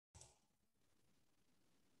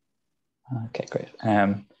Okay, great.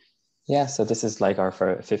 Yeah, so this is like our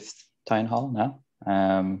fifth town hall now,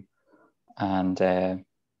 and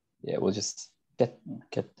yeah, we'll just get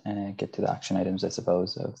to the action items, I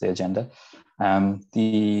suppose, of the agenda.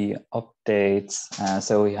 The updates.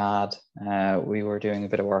 So we were doing a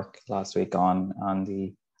bit of work last week on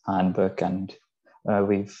the handbook, and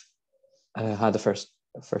we've had the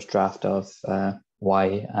first draft of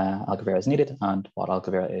why Algovera is needed and what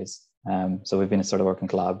Algovera is. So we've been sort of working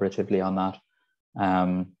collaboratively on that.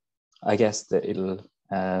 I guess that it'll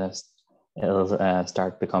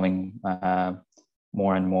start becoming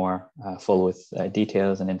more and more full with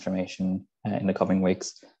details and information in the coming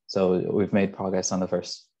weeks. So we've made progress on the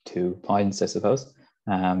first 2 points, I suppose,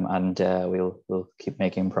 and we'll keep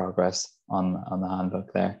making progress on the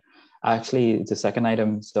handbook there. Actually, the second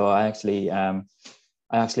item. So I actually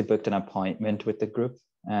booked an appointment with the group,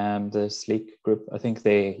 the Sleek group. I think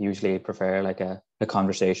they usually prefer like a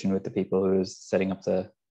conversation with the people who's setting up the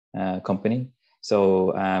company.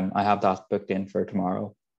 So I have that booked in for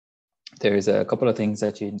tomorrow. There's a couple of things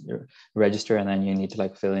that you register, and then you need to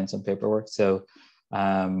like fill in some paperwork. So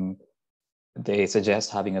they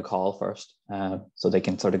suggest having a call first, so they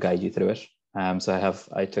can sort of guide you through it. So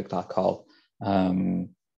I took that call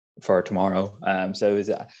for tomorrow.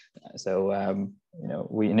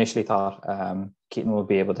 We initially thought Keaton would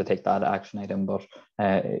be able to take that action item, but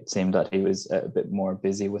it seemed that he was a bit more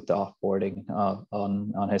busy with the offboarding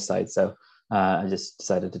on his side. So I just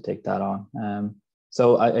decided to take that on.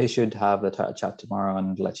 So I should have the chat tomorrow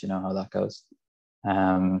and let you know how that goes.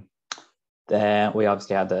 Then we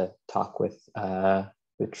obviously had the talk with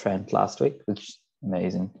Trent last week, which is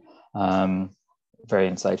amazing, very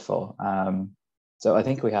insightful. So I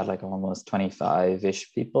think we had like almost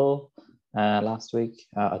 25-ish people last week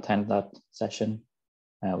attend that session,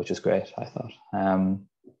 which was great, I thought.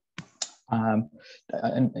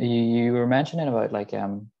 And you were mentioning about like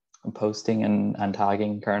posting and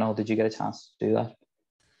tagging kernel. Did you get a chance to do that?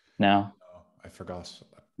 No, I forgot.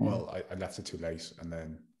 Yeah. Well, I left it too late, and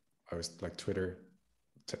then I was like, Twitter.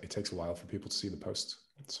 It takes a while for people to see the post,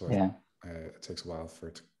 so Yeah. It takes a while for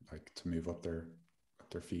it to move up their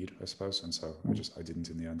feed, I suppose, and so I didn't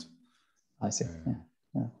in the end. I see.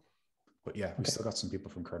 Yeah. But yeah, we still got some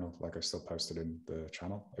people from kernel. Like I still posted in the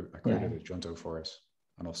channel. I created a Junto for it,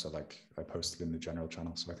 and also like I posted in the general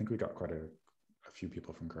channel. So I think we got quite a few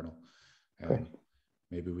people from kernel. Great.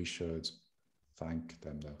 Maybe we should thank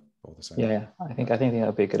them though, all the same. Yeah, I think that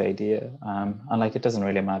would be a good idea. And like, it doesn't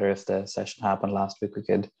really matter if the session happened last week. We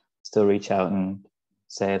could still reach out and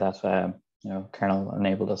say that kernel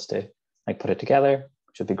enabled us to like put it together,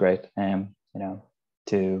 which would be great.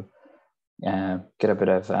 To get a bit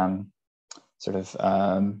of sort of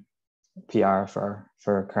PR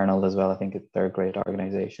for kernel as well. I think they're a great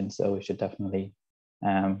organization, so we should definitely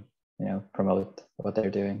promote what they're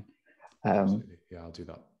doing. Yeah, I'll do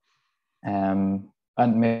that.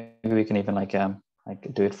 And maybe we can even like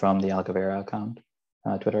do it from the Algovera account,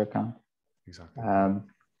 Twitter account. Exactly.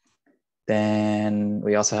 Then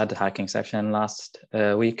we also had the hacking session last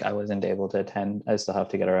week. I wasn't able to attend. I still have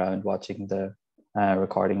to get around watching the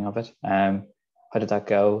recording of it. How did that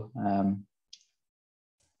go?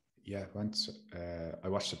 Yeah, it went. I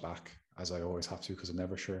watched it back, as I always have to, because I'm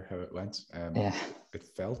never sure how it went. It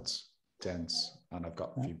felt dense, and I've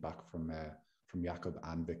got feedback from Jakob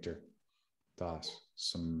and Victor that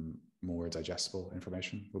some more digestible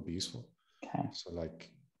information would be useful. Okay. So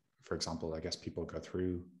like, for example, I guess people go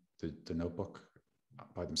through the notebook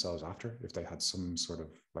by themselves after, if they had some sort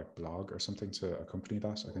of like blog or something to accompany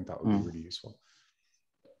that. I think that would be really useful.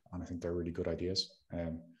 And I think they're really good ideas.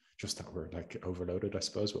 Just that we're like overloaded, I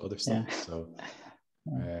suppose, with other stuff. Yeah. So,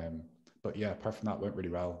 but yeah, apart from that, went really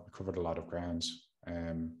well. We covered a lot of ground.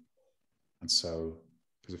 And so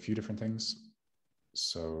there's a few different things.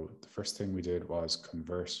 So the first thing we did was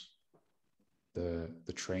convert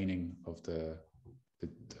the training of the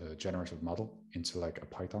generative model into like a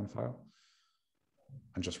Python file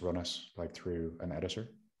and just run it like through an editor.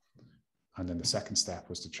 And then the second step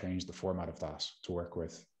was to change the format of that to work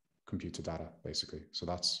with compute to data, basically. So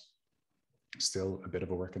that's still a bit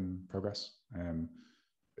of a work in progress.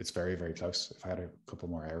 It's very, very close. If I had a couple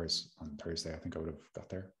more hours on Thursday, I think I would have got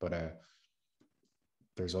there. But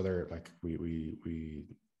there's other, like we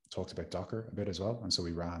talked about Docker a bit as well. And so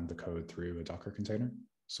we ran the code through a Docker container.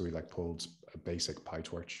 So we like pulled a basic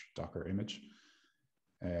PyTorch Docker image.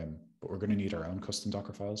 But we're going to need our own custom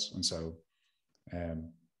Docker files. And so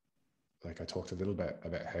like I talked a little bit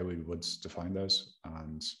about how we would define those,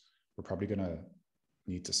 and we're probably going to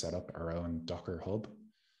need to set up our own Docker hub.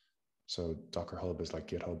 So Docker hub is like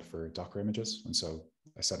GitHub for Docker images. And so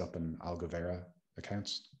I set up an Algovera account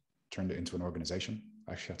turned it into an organization.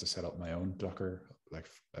 I actually had to set up my own Docker, like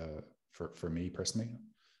for me personally,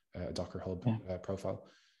 a Docker Hub profile.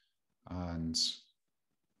 And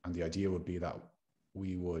the idea would be that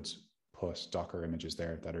we would put Docker images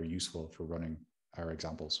there that are useful for running our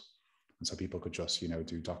examples. And so people could just,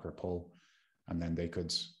 do Docker pull, and then they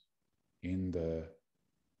could, in the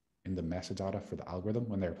metadata for the algorithm,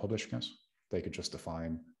 when they're publishing it, they could just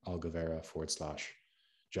define Algovera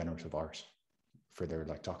 /generative art for their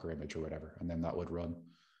like Docker image or whatever. And then that would run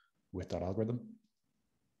with that algorithm.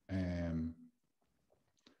 And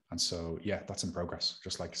so, yeah, that's in progress.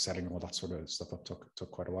 Just like setting all that sort of stuff up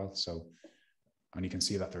took quite a while. So, and you can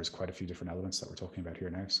see that there's quite a few different elements that we're talking about here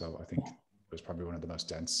now. So I think it was probably one of the most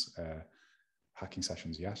dense hacking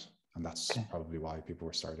sessions yet. And that's probably why people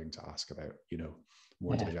were starting to ask about,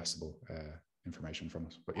 more digestible information from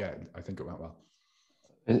us. But yeah, I think it went well.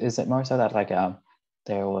 Is it more so that like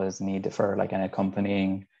there was need for like an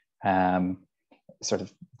accompanying sort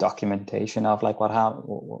of documentation of like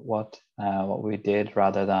what we did,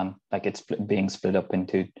 rather than like it's being split up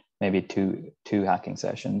into maybe two hacking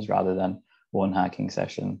sessions rather than one hacking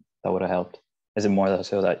session? That would have helped. Is it more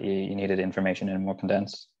so that you needed information in a more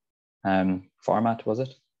condensed format, was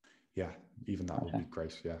it? Yeah, even that would be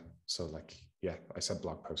great. Yeah. So like, yeah, I said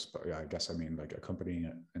blog post, but yeah, I guess I mean like accompanying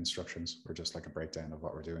instructions or just like a breakdown of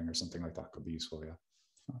what we're doing or something like that could be useful. Yeah.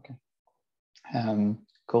 Okay.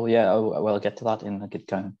 Cool. Yeah, we'll get to that in the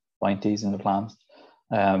Gitcoin Bounties in the plans.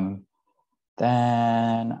 Then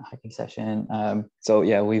hacking session. So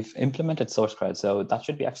yeah, we've implemented SourceCrowd, so that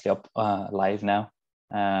should be actually up live now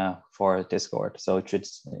for Discord. So it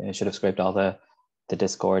should have scraped all the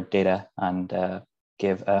Discord data and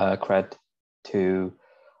give cred to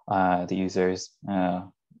the users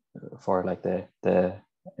for like the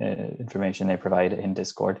information they provide in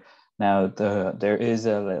Discord. Now, there is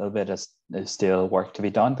a little bit of still work to be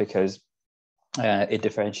done, because it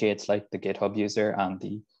differentiates like the GitHub user and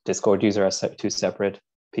the Discord user as two separate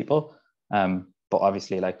people. But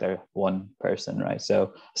obviously, like they're one person, right?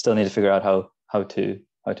 So still need to figure out how to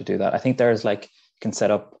do that. I think there's like, you can set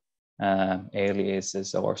up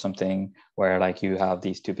aliases or something where like you have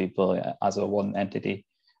these two people as a one entity.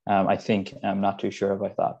 I think I'm not too sure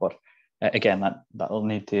about that, but again, I'll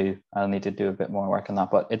need to do a bit more work on that.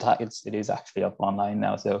 But it is actually up online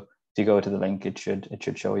now. So if you go to the link, it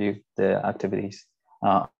should show you the activities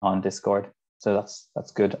on Discord. So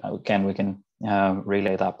that's good. Again, we can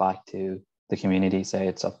relay that back to the community, say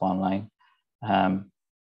it's up online.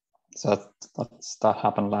 So that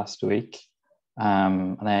happened last week.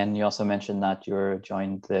 And then you also mentioned that you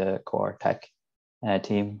joined the core tech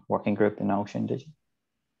team working group in Ocean, did you?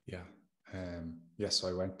 Yeah. Yes, so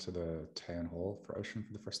I went to the town hall for Ocean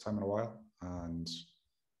for the first time in a while, and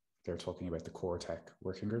they're talking about the core tech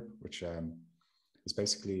working group, which is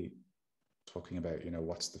basically talking about,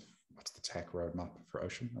 what's the tech roadmap for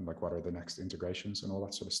Ocean, and like what are the next integrations and all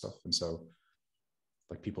that sort of stuff. And so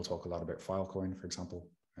like people talk a lot about Filecoin, for example,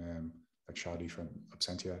 like Shadi from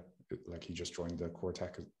Absentia, like he just joined the core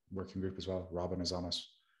tech working group as well. Robin is on it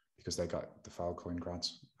because they got the Filecoin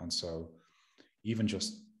grants. And so even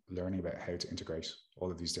just learning about how to integrate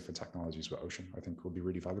all of these different technologies with Ocean, I think will be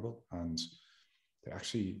really valuable. And they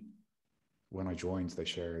actually, when I joined, they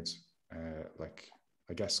shared like,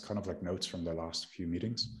 I guess kind of like notes from their last few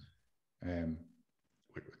meetings,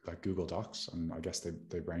 like Google Docs. And I guess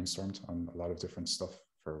they brainstormed on a lot of different stuff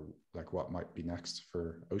for like what might be next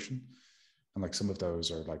for Ocean. And like some of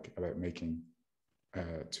those are like about making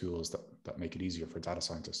tools that make it easier for data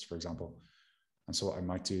scientists, for example. And so what I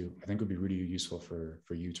might do, I think would be really useful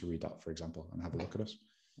for you to read that, for example, and have a look at it.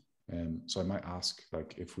 So I might ask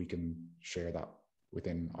like if we can share that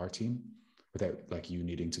within our team without like you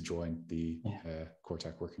needing to join the core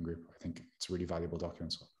tech working group. I think it's a really valuable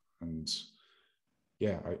document. And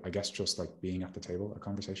yeah, I guess just like being at the table at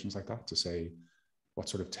conversations like that to say what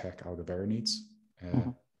sort of tech Algovera needs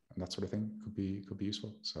and that sort of thing could be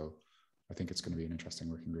useful. So I think it's going to be an interesting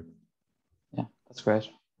working group. Yeah, that's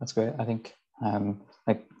great. I think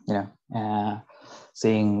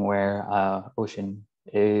seeing where Ocean's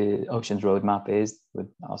roadmap is would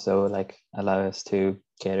also like allow us to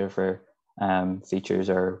cater for features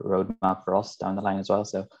or roadmap for us down the line as well.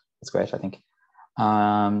 So that's great, I think.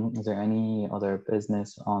 Is there any other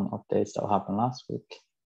business on updates that happened last week?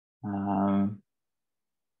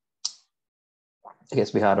 I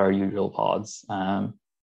guess we had our usual pods, and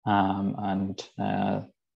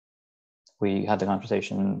we had the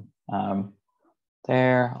conversation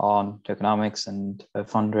there on tokenomics and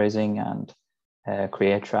fundraising and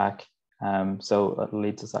create track. So it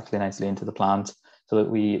leads us actually nicely into the plans. So that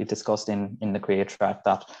we discussed in the create track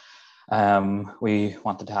that we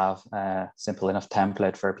wanted to have a simple enough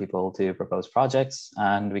template for people to propose projects,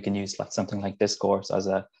 and we can use like something like Discourse as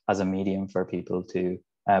a medium for people to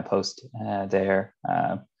post their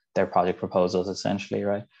project proposals, essentially,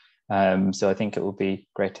 right? So I think it would be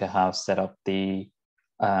great to have set up the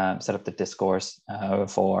Discourse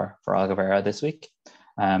for Algovera this week,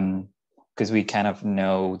 because we kind of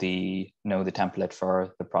know the template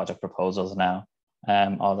for the project proposals now.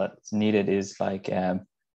 All that's needed is like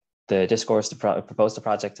the Discourse to propose the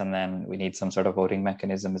project, and then we need some sort of voting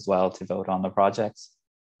mechanism as well to vote on the projects.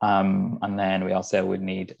 And then we also would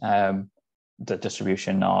need the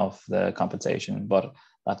distribution of the compensation, but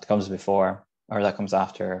that comes before, or that comes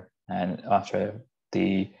after, and after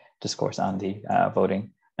the Discourse and the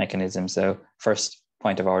voting mechanism. So first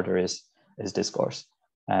point of order is Discourse.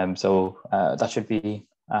 So that should be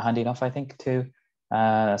handy enough, I think, to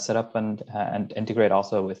set up and integrate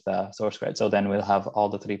also with SourceCred. So then we'll have all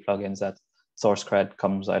the 3 plugins that SourceCred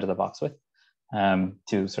comes out of the box with,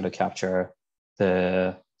 to sort of capture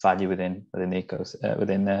the value within the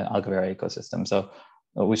Algovera ecosystem. So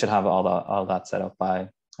we should have all that set up by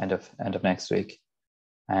end of next week.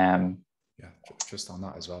 Yeah, just on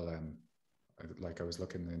that as well. I was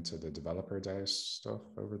looking into the developer DAOs stuff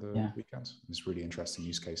over the weekend. It's really interesting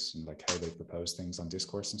use case, and like how they propose things on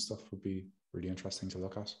Discourse and stuff would be really interesting to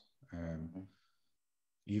look at.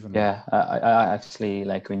 I actually,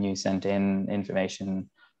 like when you sent in information,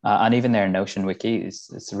 and even their Notion wiki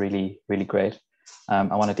is really, really great.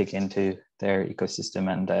 I want to dig into their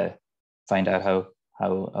ecosystem and find out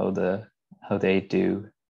how they do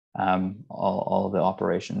all the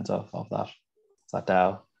operations of that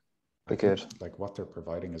DAO. Good. Like what they're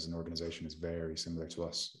providing as an organization is very similar to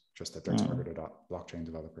us, just that they're targeted at blockchain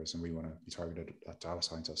developers, and we want to be targeted at data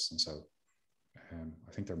scientists. And so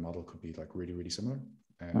I think their model could be like really, really similar.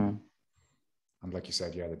 And like you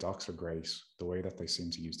said, the docs are great. The way that they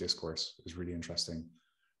seem to use Discourse is really interesting.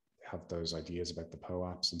 They have those ideas about the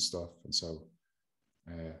POAPs and stuff. And so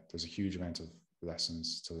there's a huge amount of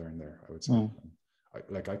lessons to learn there, I would say.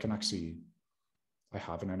 I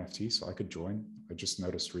have an NFT, so I could join. I just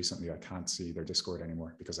noticed recently I can't see their Discord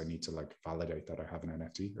anymore because I need to like validate that I have an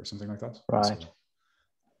NFT or something like that. Right. So,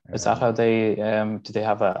 is that how they do they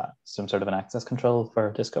have some sort of an access control for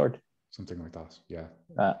Discord? Something like that, yeah.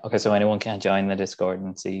 Okay, so anyone can join the Discord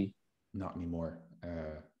and see? Not anymore.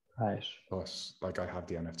 Right. But like I have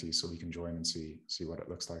the NFT, so we can join and see what it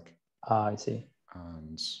looks like. I see.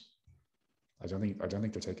 And I don't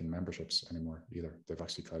think they're taking memberships anymore either. They've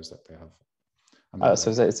actually closed it. They have. So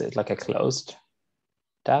is it like a closed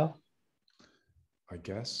DAO? I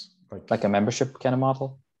guess like a membership kind of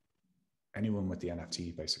model. Anyone with the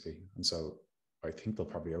NFT basically, and so I think they'll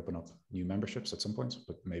probably open up new memberships at some point,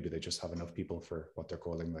 but maybe they just have enough people for what they're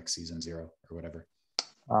calling like season 0 or whatever.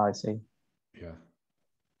 Oh, I see. Yeah.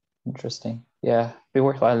 Interesting. Yeah, be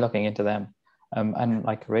worthwhile looking into them. And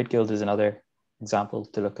like Raid Guild is another example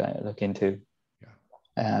to look into.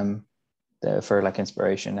 Yeah. For like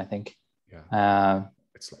inspiration, I think. Yeah.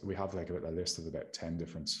 It's like we have like a list of about 10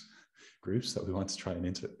 different groups that we want to try and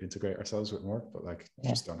integrate ourselves with more, but like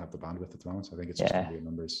just don't have the bandwidth at the moment. I think it's just going to be a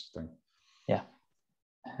numbers thing. Yeah.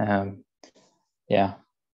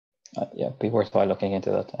 Be worthwhile looking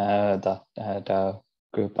into that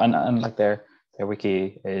group, and like their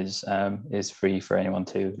wiki is free for anyone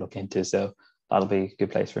to look into, so that'll be a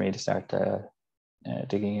good place for me to start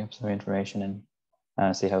digging up some information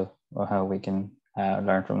and see how we can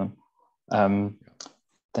learn from them.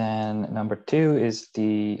 Then number 2 is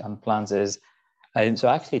on plans is so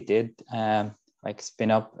I actually did like spin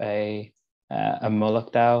up a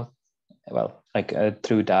Mullock DAO, well, like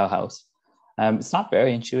through DAO House. It's not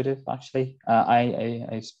very intuitive actually.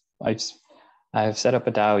 I've set up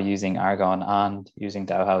a DAO using Argon and using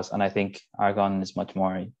DAO House, and I think Argon is much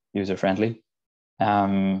more user friendly.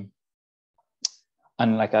 And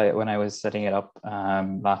like when I was setting it up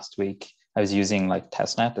last week, I was using like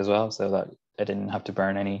testnet as well, so that I didn't have to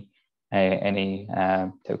burn any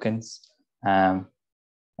tokens,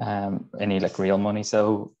 any like real money.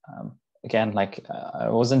 So again, like I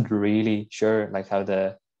wasn't really sure like how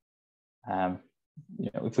the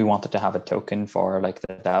if we wanted to have a token for like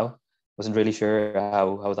the DAO, wasn't really sure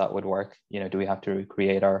how that would work. Do we have to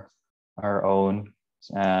create our own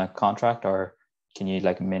contract, or can you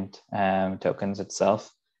like mint tokens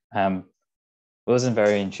itself? It wasn't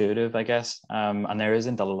very intuitive, I guess, and there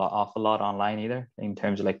isn't awful lot online either in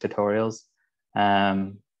terms of like tutorials,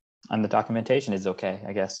 and the documentation is okay,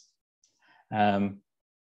 I guess.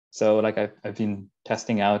 So like I've been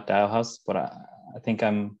testing out DAO House, but I think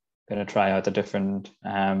I'm going to try out a different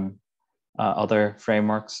other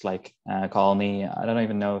frameworks like Colony. I don't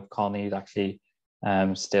even know if Colony is actually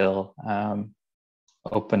still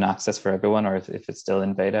open access for everyone, or if it's still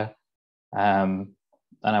in beta. And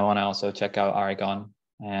I want to also check out Aragon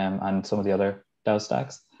and some of the other DAO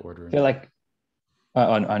stacks. Boardroom. I feel like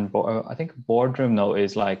I think Boardroom though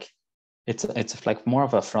is like it's like more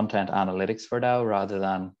of a front end analytics for DAO rather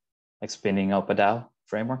than like spinning up a DAO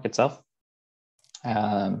framework itself.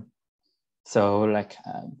 So like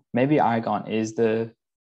maybe Aragon is the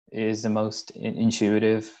most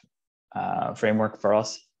intuitive framework for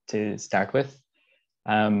us to start with.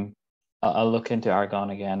 I'll look into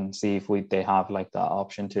Aragon again, see if they have like the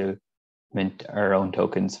option to mint our own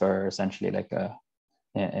tokens for essentially like a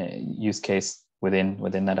use case within the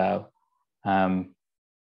DAO. I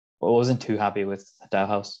wasn't too happy with DAO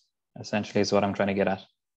House, essentially, is what I'm trying to get at.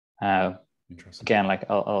 Interesting. Again, like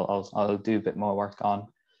I'll do a bit more work on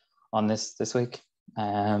this week.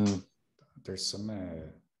 There's some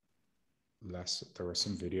there were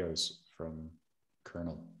some videos from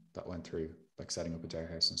Kernel that went through like setting up a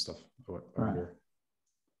DAO house and stuff. I wonder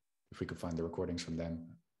if we could find the recordings from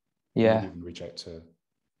them. Yeah, maybe even reach out to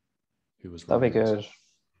who was. That'd be good.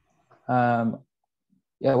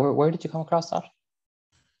 Yeah, where did you come across that?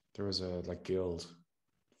 There was a like guild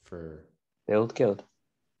for Build Guild.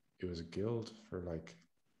 It was a guild for like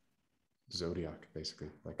Zodiac, basically.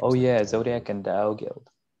 Like oh yeah, like Zodiac guild. And DAO Guild.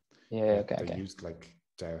 Yeah, okay. They used like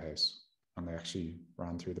DAO House, and they actually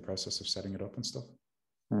ran through the process of setting it up and stuff.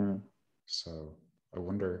 So I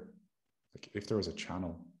wonder, like, if there was a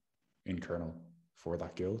channel in Kernel for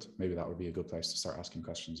that guild, maybe that would be a good place to start asking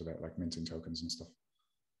questions about like minting tokens and stuff.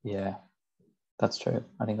 Yeah, that's true.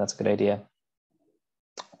 I think that's a good idea.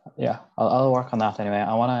 Yeah, I'll work on that anyway.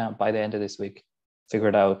 I want to, by the end of this week, figure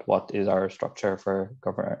it out what is our structure for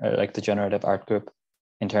like the Generative Art group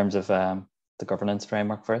in terms of the governance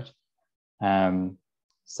framework for it.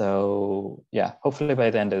 So yeah, hopefully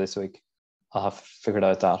by the end of this week, I'll have figured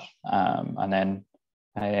out that. And then,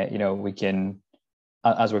 we can,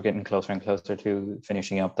 as we're getting closer and closer to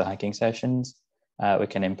finishing up the hacking sessions, we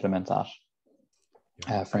can implement that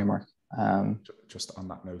framework. Just on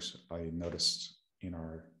that note, I noticed in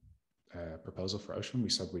our proposal for Ocean, we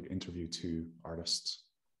said we'd interview 2 artists.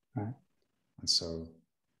 Right. And so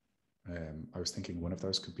I was thinking one of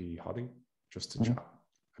those could be Hobby, just to chat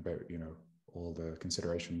about, all the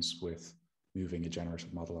considerations with moving a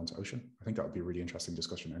generative model onto Ocean. I think that would be a really interesting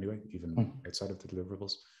discussion anyway, even outside of the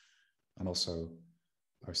deliverables. And also,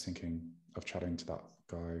 I was thinking of chatting to that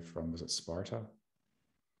guy from, was it Sparta?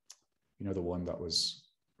 The one that was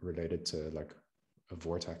related to like a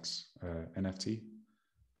Vortex NFT.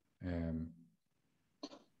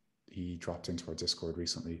 He dropped into our Discord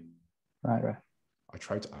recently. Right.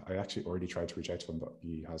 I actually already tried to reach out to him, but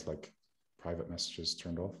he has like private messages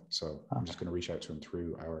turned off. So I'm just going to reach out to him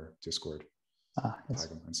through our Discord, tag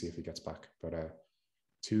him and see if he gets back. But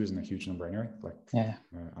 2 isn't a huge number anyway.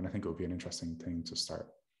 And I think it would be an interesting thing to start.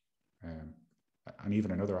 And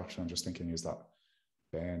even another option I'm just thinking is that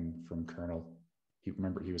Ben from Kernel, he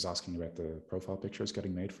was asking about the profile pictures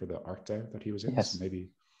getting made for the art DAO that he was in. Yes. So maybe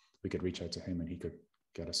we could reach out to him and he could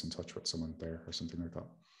get us in touch with someone there or something like that.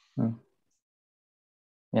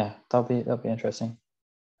 Yeah, that'll be interesting.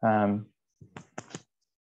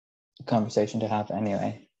 Conversation to have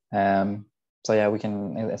anyway. So yeah, we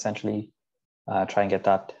can essentially try and get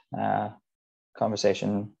that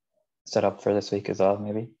conversation set up for this week as well,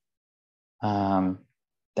 maybe.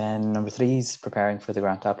 Then number 3 is preparing for the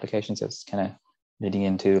grant applications. So it's kind of leading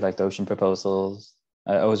into like the Ocean proposals,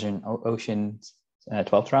 Ocean's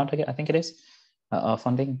 12th round, I think it is, of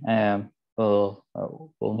funding. We'll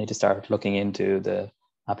need to start looking into the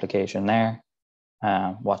application there,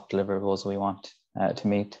 what deliverables we want to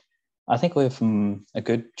meet. I think we've a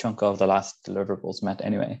good chunk of the last deliverables met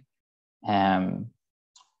anyway.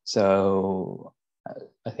 So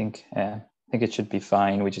I think it should be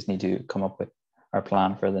fine. We just need to come up with our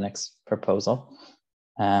plan for the next proposal.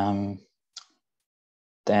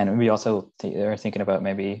 Then we also are thinking about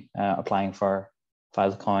maybe applying for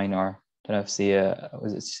Filecoin, or I don't know if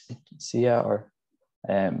SIA or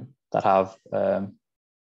that have I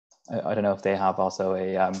don't know if they have also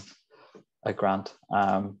a grant.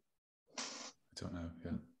 I don't know.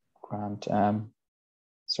 Yeah. Grant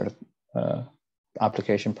sort of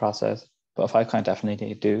application process, but Filecoin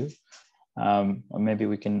definitely do. Or maybe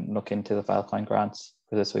we can look into the Filecoin grants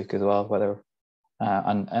for this week as well, whether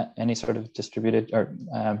on any sort of distributed or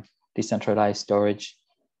decentralized storage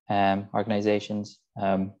organizations.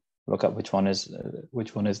 Look at which one is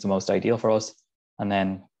the most ideal for us, and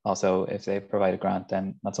then also if they provide a grant,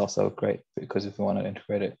 then that's also great, because if we want to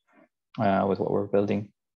integrate it with what we're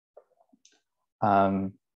building.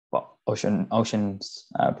 But Ocean's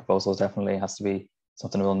proposal definitely has to be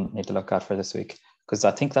something we'll need to look at for this week, because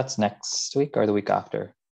I think that's next week or the week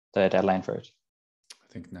after the deadline for it.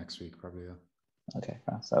 I think next week probably, yeah. Okay,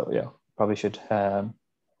 so yeah, probably should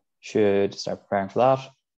start preparing for that.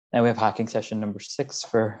 Now we have hacking session number 6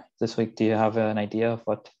 for this week. Do you have an idea of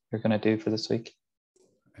what you're going to do for this week?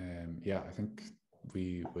 Yeah, I think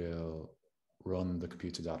we will run the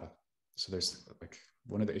computer data. So there's like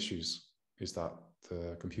one of the issues is that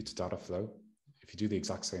the computer data flow, if you do the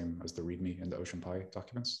exact same as the README in the OceanPy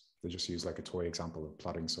documents, they just use like a toy example of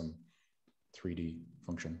plotting some 3D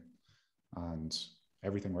function, and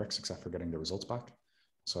everything works except for getting the results back.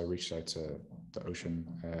 So I reached out to the Ocean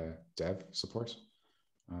dev support,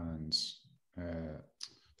 and they're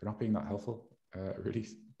not being that helpful, really.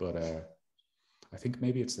 But I think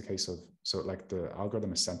maybe it's the case of, so like the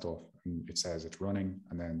algorithm is sent off and it says it's running,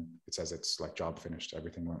 and then it says it's like job finished,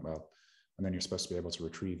 everything went well. And then you're supposed to be able to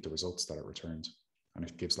retrieve the results that it returned, and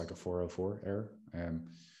it gives like a 404 error.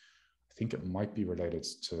 I think it might be related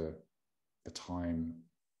to the time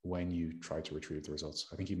when you try to retrieve the results.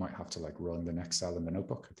 I think you might have to like run the next cell in the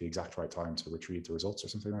notebook at the exact right time to retrieve the results or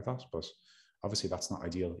something like that. But obviously that's not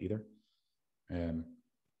ideal either.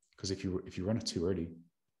 Because if you run it too early,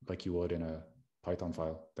 like you would in a Python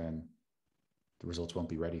file, then the results won't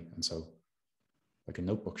be ready. And so like a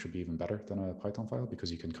notebook should be even better than a Python file,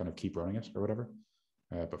 because you can kind of keep running it or whatever.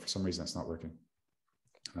 But for some reason it's not working.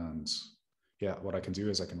 And yeah, what I can do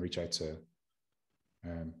is I can reach out to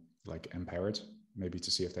like Empowered, maybe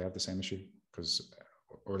to see if they have the same issue, because,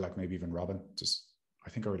 or like maybe even Robin, just, I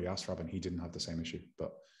think I already asked Robin, he didn't have the same issue.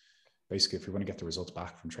 But basically, if we want to get the results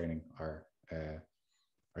back from training our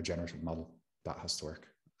generative model, that has to work,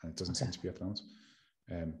 and it doesn't seem to be at the moment.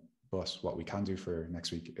 But what we can do for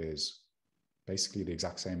next week is basically the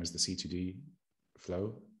exact same as the C2D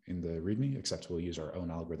flow in the README, except we'll use our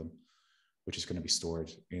own algorithm, which is going to be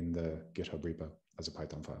stored in the GitHub repo as a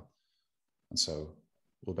Python file. And so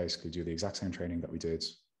we'll basically do the exact same training that we did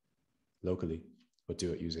locally, but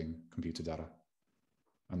do it using computer data,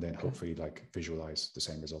 and then hopefully like visualize the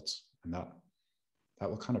same results. And that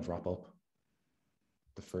will kind of wrap up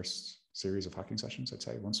the first series of hacking sessions, I'd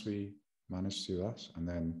say, once we manage to do that. And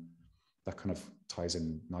then that kind of ties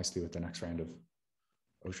in nicely with the next round of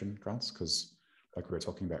Ocean grants, because like we were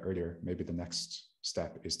talking about earlier, maybe the next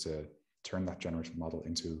step is to turn that generative model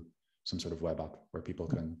into some sort of web app where people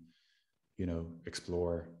can, you know,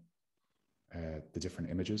 explore the different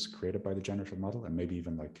images created by the generative model, and maybe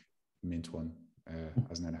even like mint one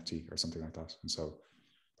as an NFT or something like that. And so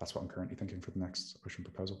that's what I'm currently thinking for the next Ocean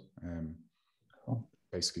proposal. Cool.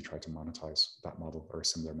 Basically try to monetize that model or a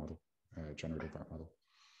similar model, generative art model.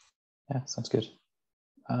 Yeah, sounds good.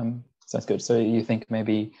 Sounds good. So you think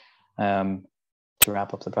maybe to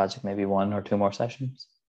wrap up the project, maybe 1 or 2 more sessions?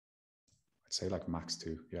 I'd say like max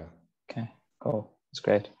 2, yeah. Okay, cool. That's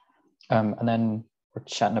great. And then we're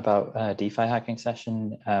chatting about DeFi hacking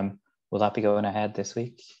session. Will that be going ahead this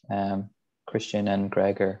week? Christian and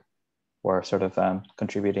Gregor were sort of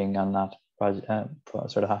contributing on that project,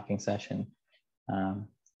 sort of hacking session,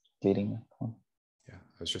 leading that one. Yeah,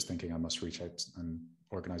 I was just thinking I must reach out and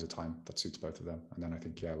organize a time that suits both of them, and then I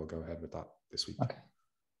think, yeah, we'll go ahead with that this week. Okay,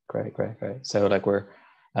 great. So like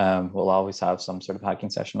we'll always have some sort of hacking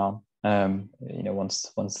session on. You know,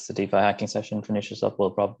 once the DeFi hacking session finishes up,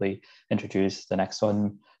 we'll probably introduce the next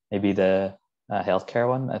one, maybe the healthcare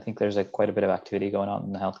one. I think there's quite a bit of activity going on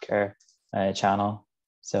in the healthcare channel,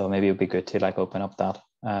 so maybe it'd be good to like open up that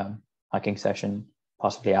hacking session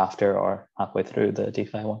possibly after or halfway through the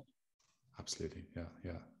DeFi one. Absolutely,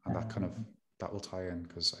 yeah, and that will tie in,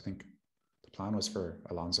 because I think the plan was for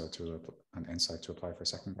Alonso and Insight to apply for a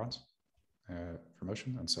second grant from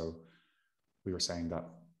Ocean, and so we were saying that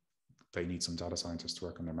they need some data scientists to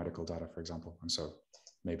work on their medical data, for example, and so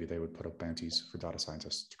maybe they would put up bounties for data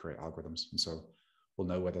scientists to create algorithms, and so we'll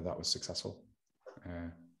know whether that was successful,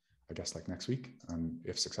 I guess, like next week, and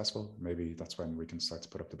if successful, maybe that's when we can start to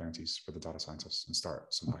put up the bounties for the data scientists and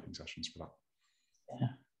start some hacking sessions for that. Yeah.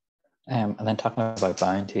 And then talking about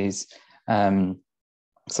bounties,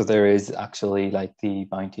 so there is actually like the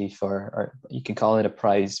bounty for, or you can call it a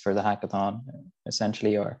prize for the hackathon,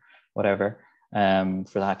 essentially, or whatever. For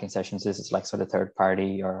the hacking sessions, this is like sort of third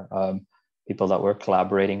party or people that we're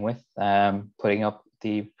collaborating with, putting up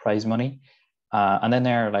the prize money. And then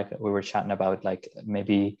there, like we were chatting about, like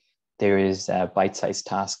maybe there is a bite-sized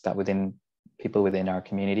task that people within our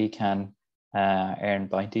community can earn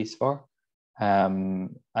bounties for.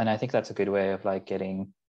 And I think that's a good way of like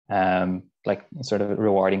getting like sort of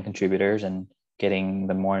rewarding contributors and getting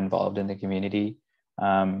them more involved in the community.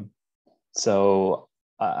 So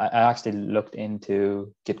I actually looked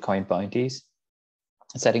into Gitcoin Bounties.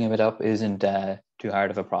 Setting it up isn't too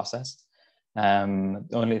hard of a process. The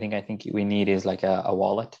only thing I think we need is like a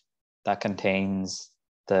wallet that contains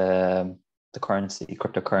the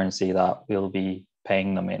cryptocurrency that we'll be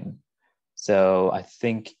paying them in. So I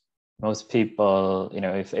think most people,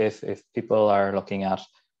 if people are looking at,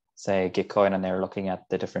 say, Gitcoin, and they're looking at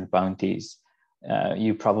the different bounties,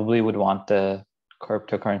 you probably would want the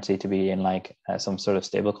cryptocurrency to be in like some sort of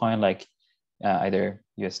stable coin, like either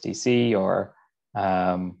USDC or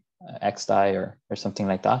XDAI or something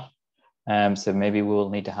like that. So maybe we'll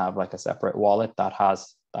need to have like a separate wallet that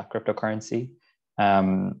has that cryptocurrency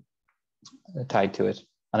tied to it,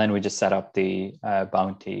 and then we just set up the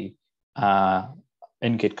bounty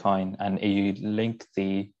in Gitcoin, and you link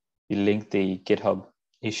the GitHub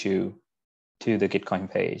issue to the Gitcoin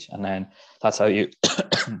page, and then that's how you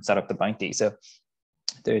set up the bounty. So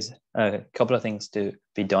there's a couple of things to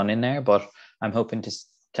be done in there, but I'm hoping to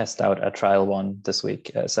test out a trial one this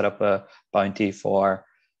week. Set up a bounty for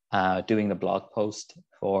doing the blog post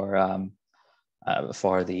for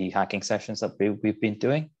the hacking sessions that we've been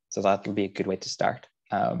doing. So that'll be a good way to start.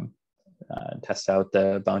 Test out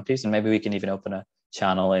the bounties, and maybe we can even open a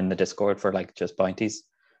channel in the Discord for like just bounties,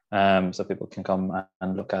 so people can come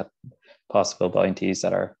and look at possible bounties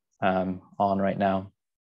that are on right now.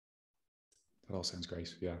 That all sounds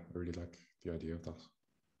great. Yeah, I really like the idea of that.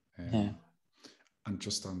 Yeah. And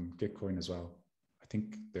just on Gitcoin as well, I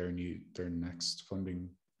think their next funding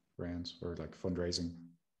round or like fundraising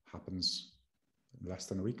happens in less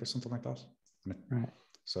than a week or something like that. Right.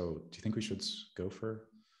 So do you think we should go for?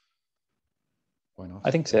 Why not?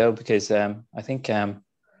 I think so, because I think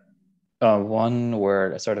one,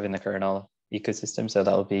 we're sort of in the kernel ecosystem, so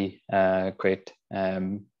that'll be great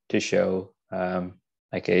to show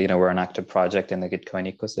we're an active project in the Gitcoin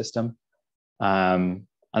ecosystem. And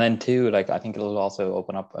then two, like I think it'll also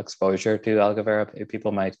open up exposure to Algovera.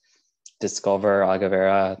 People might discover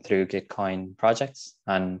Algovera through Gitcoin projects,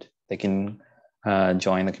 and they can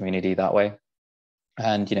join the community that way.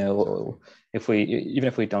 And even if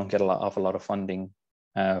we don't get a lot of funding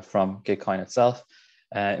from Gitcoin itself,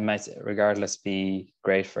 it might regardless be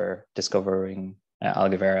great for discovering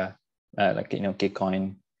Algovera,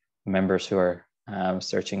 Gitcoin members who are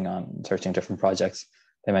searching different projects.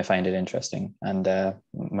 They might find it interesting, and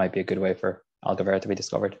might be a good way for Algovera to be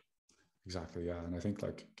discovered. Exactly, yeah. And I think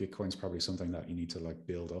like Gitcoin's probably something that you need to like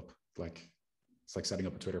build up. Like it's like setting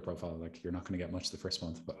up a Twitter profile. Like you're not going to get much the first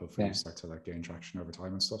month, but hopefully you start to like gain traction over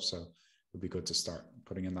time and stuff. So it would be good to start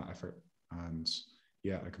putting in that effort. And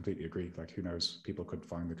yeah, I completely agree. Like who knows, people could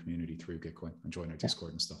find the community through Gitcoin and join our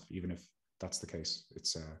Discord and stuff. Even if that's the case,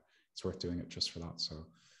 it's worth doing it just for that. So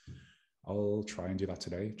I'll try and do that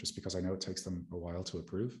today, just because I know it takes them a while to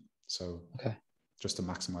approve. So just to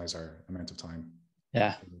maximize our amount of time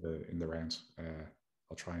in the round,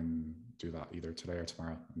 I'll try and do that either today or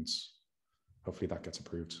tomorrow, and hopefully that gets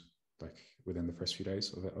approved like within the first few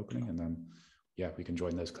days of it opening. And then we can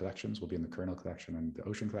join those collections. We'll be in the kernel collection and the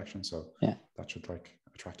ocean collection, so that should like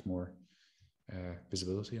attract more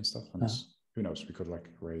visibility and stuff. And who knows, we could like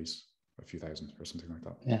raise a few thousand or something like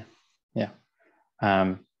that.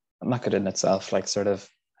 That could in itself like sort of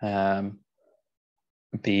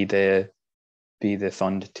be the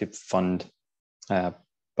fund to fund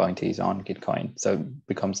bounties on Gitcoin. So it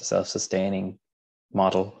becomes a self-sustaining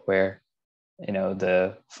model where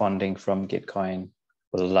the funding from Gitcoin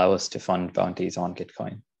will allow us to fund bounties on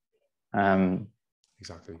Gitcoin.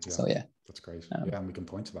 Exactly. Yeah. So that's great. And we can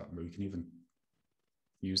point to that, and we can even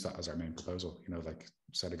use that as our main proposal. Like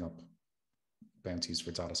setting up bounties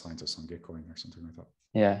for data scientists on Gitcoin or something like that.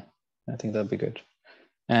 Yeah, I think that'd be good.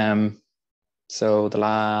 So the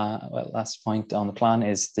last point on the plan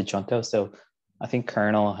is the Junto. So I think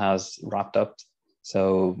kernel has wrapped up.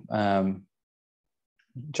 So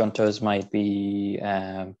Juntos might be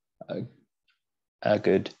a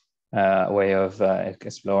good way of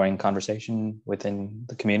exploring conversation within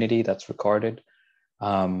the community that's recorded.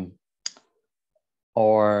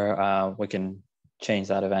 Or we can change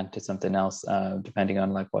that event to something else, depending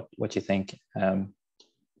on like what you think.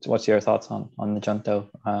 So what's your thoughts on the Junto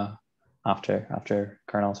after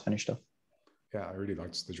kernel's finished up? Yeah, I really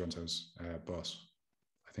liked the Juntos, but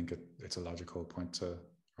I think it's a logical point to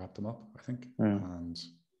wrap them up, I think. And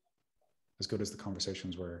as good as the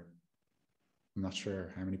conversations were, I'm not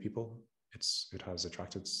sure how many people it has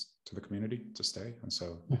attracted to the community to stay. And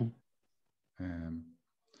so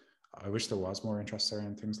I wish there was more interest there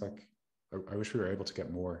in things like, I wish we were able to get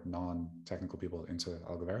more non-technical people into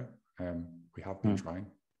Algovera. We have been trying,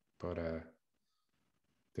 but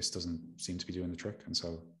this doesn't seem to be doing the trick. And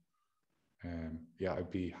so yeah,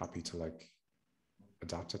 I'd be happy to like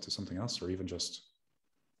adapt it to something else, or even just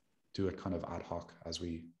do it kind of ad hoc as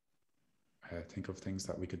we think of things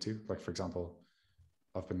that we could do. Like, for example,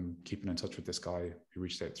 I've been keeping in touch with this guy who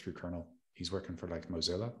reached out through Kernel. He's working for like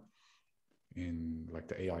Mozilla in like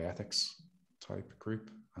the AI ethics type group,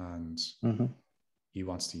 and he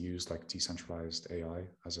wants to use like decentralized AI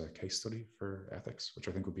as a case study for ethics, which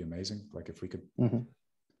I think would be amazing. Like if we could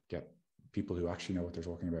get people who actually know what they're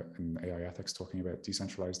talking about in AI ethics talking about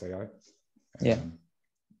decentralized AI.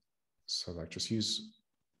 So like just use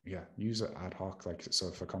it ad hoc. Like, so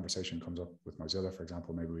if a conversation comes up with Mozilla, for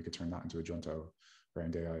example, maybe we could turn that into a Junto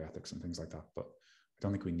around AI ethics and things like that. But I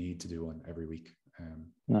don't think we need to do one every week,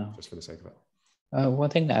 no, just for the sake of it. One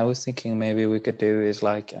thing that I was thinking maybe we could do is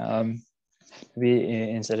like maybe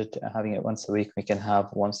instead of having it once a week, we can have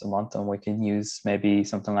once a month, and we can use maybe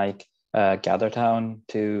something like Gather Town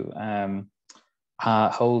to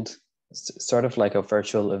hold sort of like a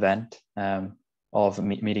virtual event of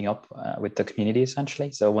meeting up with the community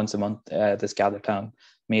essentially. So once a month, this Gather Town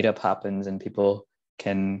meetup happens, and people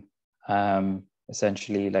can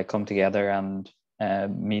essentially like come together and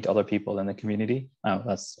meet other people in the community.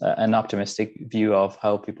 That's an optimistic view of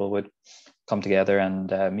how people would come together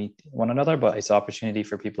and meet one another, but it's an opportunity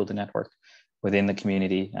for people to network within the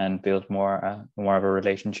community and build more of a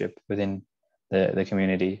relationship within the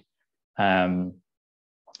community. And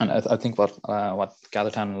I think what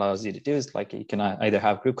GatherTown allows you to do is like you can either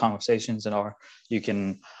have group conversations, or you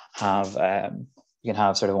can have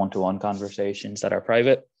sort of one-to-one conversations that are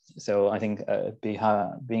private. So I think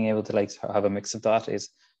being able to like have a mix of that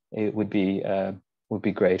would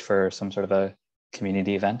be great for some sort of a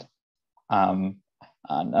community event. And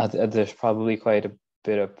there's probably quite a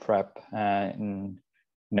bit of prep in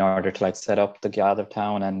order to like set up the Gather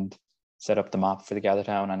Town and set up the map for the Gather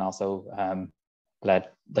Town, and also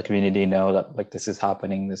let the community know that like this is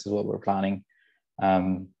happening, this is what we're planning.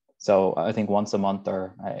 So I think once a month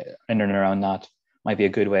or in and around that might be a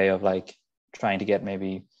good way of like trying to get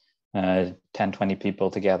maybe 10-20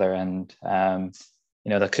 people together, and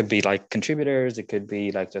that could be like contributors, it could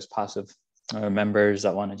be like just passive members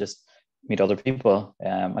that want to just meet other people.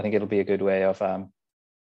 I think it'll be a good way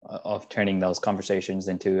of turning those conversations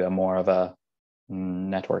into a more of a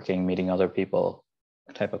networking, meeting other people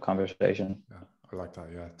type of conversation. Yeah, I like that.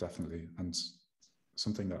 Yeah, definitely. And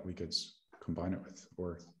something that we could combine it with,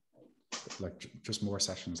 or like just more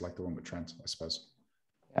sessions like the one with Trent, I suppose.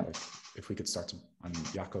 Yeah. Like if we could start to,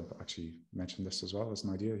 and Jakob actually mentioned this as well as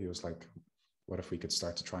an idea. He was like, what if we could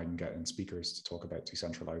start to try and get in speakers to talk about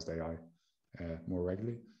decentralized AI more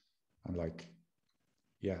regularly? And like,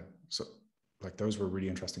 yeah, so like those were really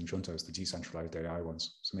interesting juntos, the decentralized AI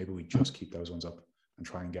ones. So maybe we just keep those ones up and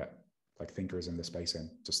try and get like thinkers in the space in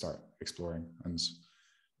to start exploring. And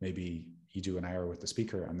maybe you do an hour with the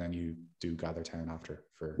speaker and then you do Gather Town after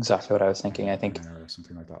for exactly what I was thinking. I think an hour or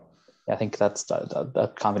something like that. I think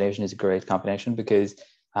that combination is a great combination, because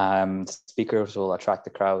speakers will attract the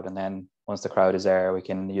crowd, and then once the crowd is there, we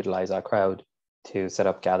can utilize that crowd to set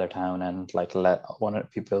up Gather Town and like let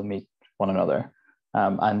people meet one another.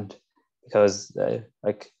 And because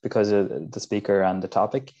of the speaker and the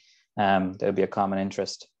topic, there'll be a common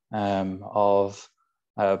interest of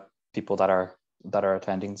people that are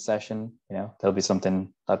attending the session. There'll be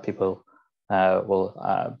something that people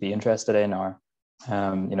will be interested in, or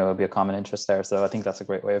it'll be a common interest there. So I think that's a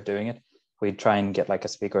great way of doing it. We try and get like a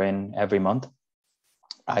speaker in every month.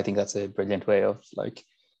 I think that's a brilliant way of like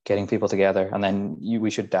getting people together. And then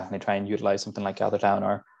we should definitely try and utilize something like Gather Town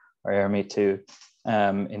or AirMeet to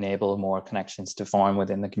enable more connections to form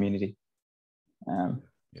within the community.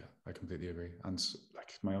 Yeah, I completely agree. And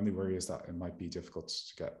like my only worry is that it might be difficult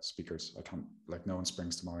to get speakers. I can't, like, no one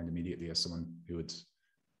springs to mind immediately as someone who would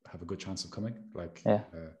have a good chance of coming. Like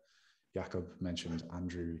Jakob mentioned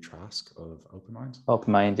Andrew Trask of Open Mind.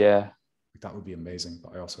 Open Mind, yeah. Like, that would be amazing,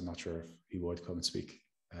 but I also not sure if he would come and speak.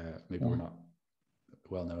 Maybe we're not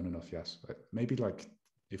well known enough yet. But maybe like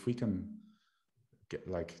if we can get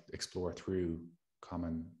like explore through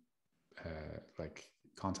common like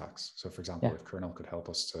contacts. So for example, if Kernel could help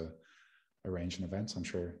us to arrange an event, I'm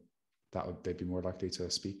sure they'd be more likely to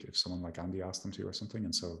speak if someone like Andy asked them to or something.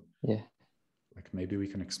 And so like maybe we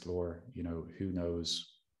can explore,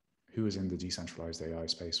 who is in the decentralized AI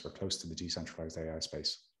space or close to the decentralized AI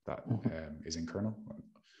space that is in Kernel,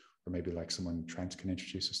 or maybe like someone Trent can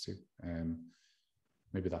introduce us to.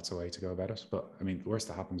 Maybe that's a way to go about it. But I mean, the worst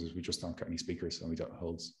that happens is we just don't get any speakers and we don't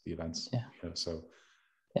hold the events. So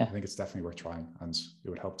I think it's definitely worth trying, and it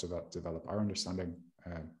would help to develop our understanding,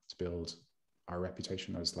 to build our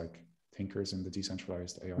reputation as like thinkers in the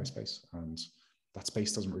decentralized AI space, and that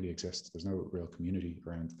space doesn't really exist. There's no real community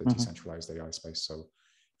around the Mm-hmm. decentralized AI space. So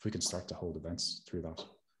if we can start to hold events through that,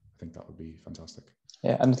 I think that would be fantastic.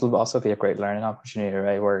 Yeah, and it'll also be a great learning opportunity,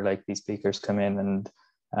 right? Where like these speakers come in and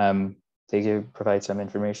they provide some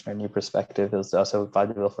information or new perspective. It's also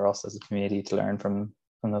valuable for us as a community to learn from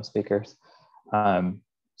those speakers.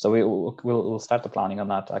 So we'll start the planning on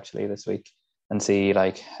that actually this week and see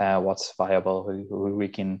like what's viable, who we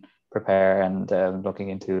can prepare, and looking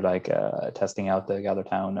into like testing out the Gather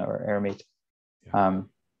Town or AirMeet. Yeah. I'm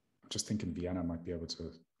just thinking Vienna might be able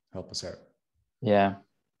to help us out. Yeah.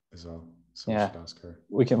 As well. So yeah. we should ask her.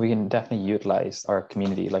 We can definitely utilize our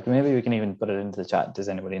community. Like maybe we can even put it into the chat. Does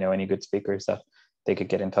anybody know any good speakers that they could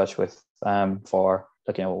get in touch with for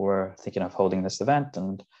like, you know, we're thinking of holding this event,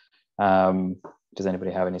 and does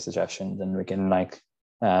anybody have any suggestions? And we can like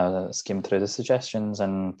skim through the suggestions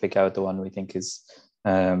and pick out the one we think is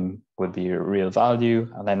would be real value,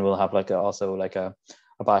 and then we'll have like also like a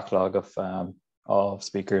backlog of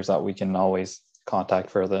speakers that we can always contact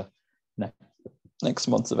for the next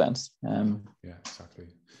month's events. Yeah, exactly.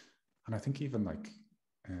 And I think even like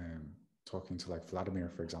talking to like Vladimir,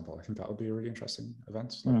 for example, I think that would be a really interesting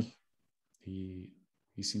event. Like he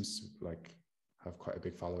seems to like have quite a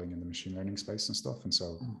big following in the machine learning space and stuff, and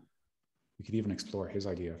so we could even explore his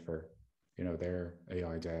idea for, you know, their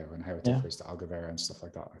AI DAO and how it differs to Algovera and stuff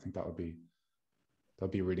like that. I think that'd be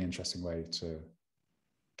a really interesting way to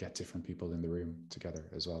get different people in the room together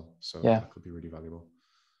as well. So that could be really valuable.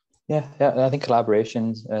 Yeah, I think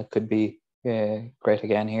collaborations could be great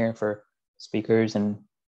again here for speakers. And,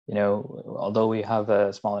 you know, although we have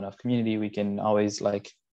a small enough community, we can always like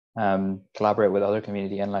collaborate with other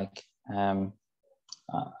community and like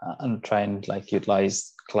and try and like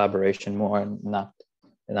utilize collaboration more in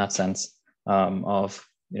that sense of,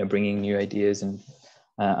 you know, bringing new ideas and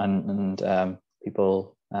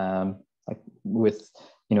people like with,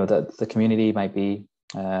 you know, that the community might be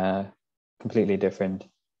completely different.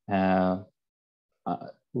 Like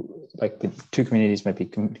the two communities might be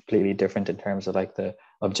completely different in terms of like the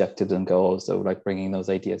objectives and goals. So like bringing those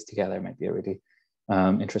ideas together might be a really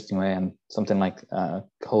interesting way, and something like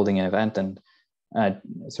holding an event and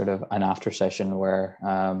sort of an after session where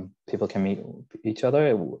people can meet each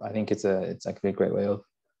other. I think it's actually a great way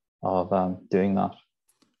of doing that.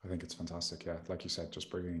 I think it's fantastic. Yeah, like you said, just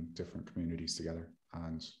bringing different communities together,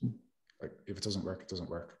 and like if it doesn't work, it doesn't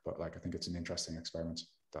work. But like I think it's an interesting experiment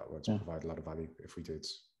that would provide a lot of value if we did.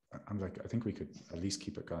 I'm like, I think we could at least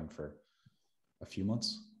keep it going for a few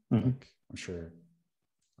months. Like I'm sure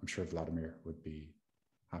Vladimir would be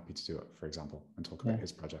happy to do it, for example, and talk about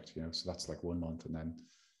his project, you know. So that's like 1 month, and then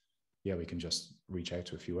we can just reach out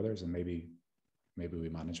to a few others, and maybe we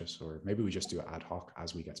manage it, or maybe we just do it ad hoc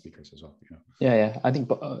as we get speakers as well, you know. I think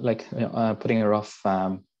like, you know, putting a rough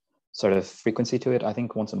sort of frequency to it, I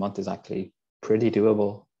think once a month is actually pretty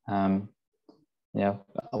doable. You know,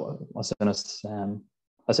 as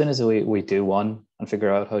soon as we do one and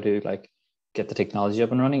figure out how to like get the technology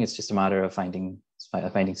up and running, it's just a matter of finding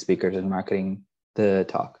speakers and marketing the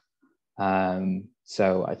talk.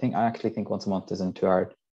 So I actually think once a month isn't too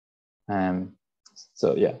hard.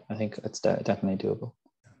 So yeah, I think it's definitely doable.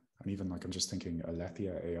 And even like, I'm just thinking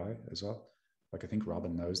Alethea AI as well. Like I think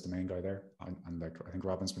Robin knows the main guy there, and like I think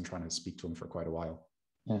Robin's been trying to speak to him for quite a while.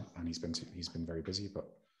 Yeah. And he's been very busy. But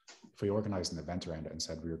if we organized an event around it and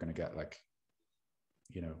said we were going to get like,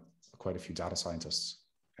 you know, quite a few data scientists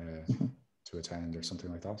to attend or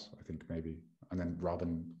something like that, I think maybe, and then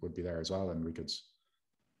Robin would be there as well, and we could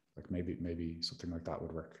like maybe something like that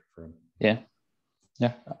would work for him. Yeah.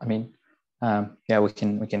 I mean,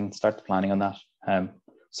 we can start the planning on that.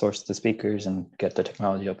 Source the speakers and get the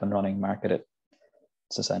technology up and running, market it.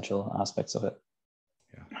 It's essential aspects of it.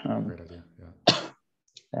 Yeah, great idea.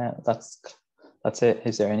 Yeah. That's it.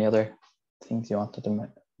 Is there any other things you wanted to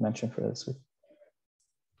mention for this week?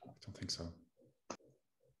 I don't think so.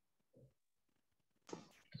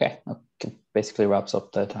 Okay, basically wraps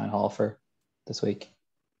up the town hall for this week.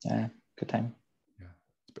 Good time. Yeah,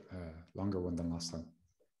 it's a longer one than last time.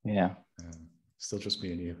 Yeah. Still just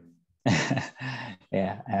me and you.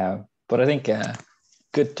 Yeah, but I think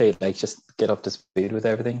good to like just get up to speed with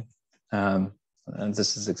everything. And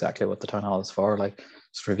this is exactly what the town hall is for. Like,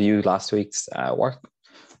 just review last week's work,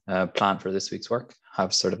 plan for this week's work,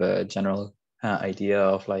 have sort of a general idea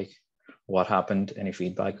of like what happened, any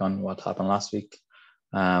feedback on what happened last week,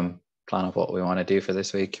 plan of what we want to do for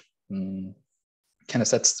this week. Kind of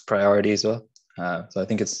sets priorities well. So I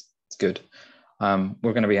think it's good. We're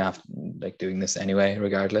going to be doing this anyway,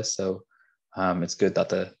 regardless. So it's good that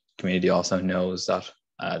the community also knows that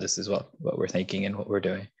this is what we're thinking and what we're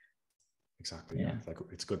doing. Exactly. Yeah. Like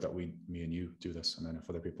it's good that me and you do this, and then if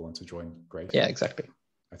other people want to join, great. Yeah, exactly.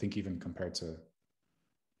 I think even compared to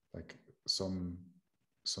like some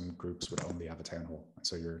groups would only have a town hall, and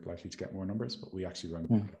so you're likely to get more numbers. But we actually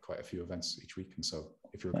run quite a few events each week, and so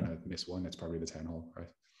if you're going to miss one, it's probably the town hall, right?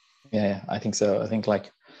 Yeah, I think so. I think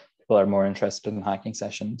like people are more interested in hacking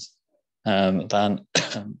sessions than the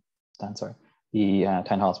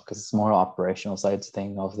town halls, because it's more operational sides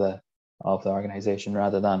thing of the organization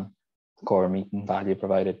rather than the core meeting value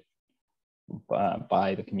provided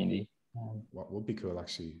by the community. What would be cool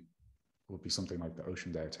actually would be something like the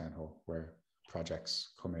Ocean Day Town Hall, where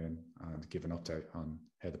projects come in and give an update on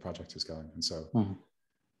how the project is going. And so,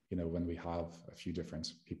 you know, when we have a few different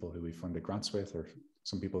people who we funded grants with, or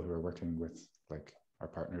some people who are working with like our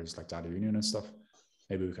partners like Data Union and stuff,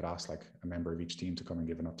 maybe we could ask like a member of each team to come and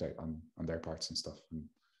give an update on their parts and stuff. And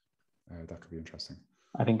that could be interesting.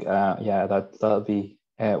 I think, that'll be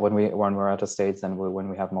when we're at a stage, then when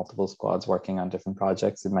we have multiple squads working on different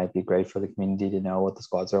projects, it might be great for the community to know what the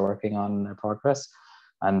squads are working on and their progress.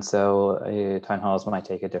 And so town halls might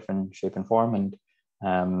take a different shape and form, and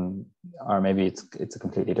or maybe it's a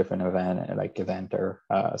completely different event or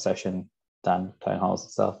session than town halls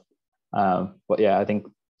itself. But yeah, I think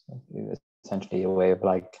essentially a way of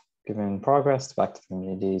like giving progress back to the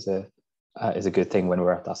community is a good thing when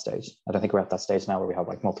we're at that stage. I don't think we're at that stage now where we have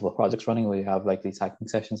like multiple projects running. We have like these hacking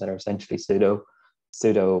sessions that are essentially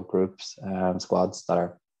pseudo groups, squads that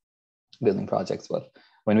are building projects. But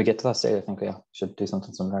when we get to that stage, I think we should do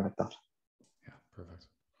something similar like that. Yeah, perfect.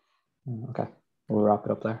 Okay, we'll wrap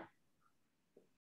it up there.